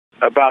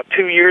about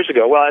 2 years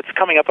ago. Well, it's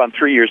coming up on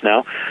 3 years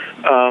now.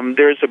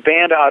 There's a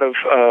band out of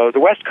the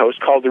West Coast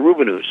called the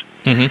Rubinoos.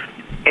 Mm-hmm.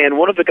 And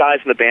one of the guys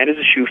in the band is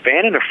a shoe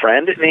fan and a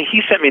friend, and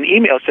he sent me an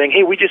email saying,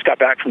 "Hey, we just got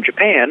back from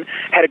Japan,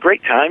 had a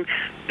great time.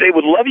 They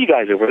would love you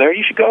guys over there.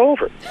 You should go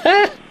over."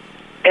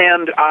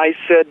 And I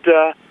said,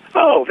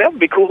 "Oh, that would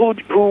be cool.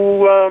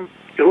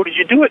 Who did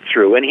you do it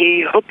through?" And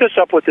he hooked us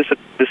up with this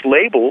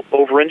label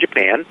over in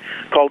Japan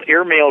called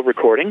Airmail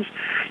Recordings,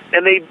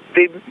 and they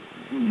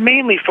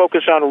mainly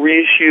focus on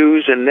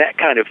reissues and that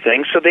kind of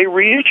thing. So they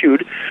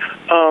reissued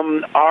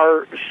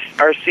our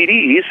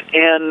CDs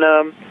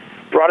and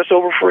brought us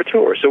over for a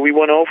tour. So we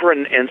went over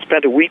and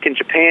spent a week in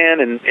Japan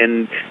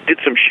and did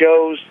some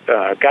shows,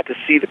 got to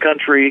see the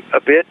country a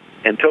bit,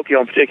 and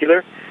Tokyo in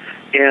particular.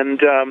 And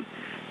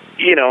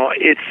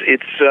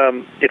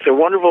it's a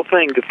wonderful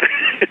thing that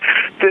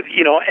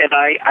and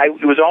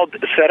it was all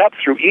set up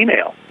through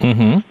email.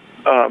 Mm-hmm.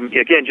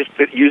 Again, just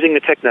using the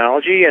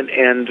technology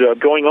and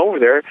going over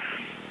there.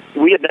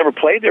 We had never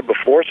played there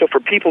before, so for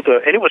people to,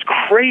 and it was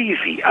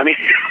crazy. I mean,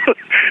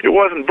 it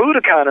wasn't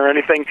Budokan or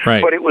anything,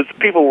 right. But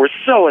people were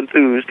so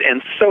enthused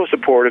and so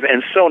supportive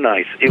and so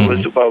nice. It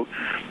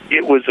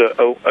was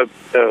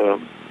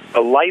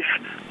a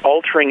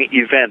life-altering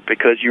event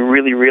because you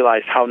really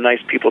realized how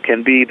nice people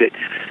can be that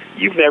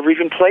you've never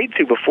even played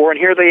to before, and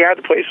here they are.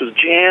 The place was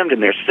jammed,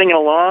 and they're singing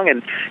along,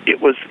 and it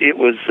was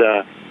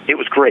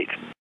great.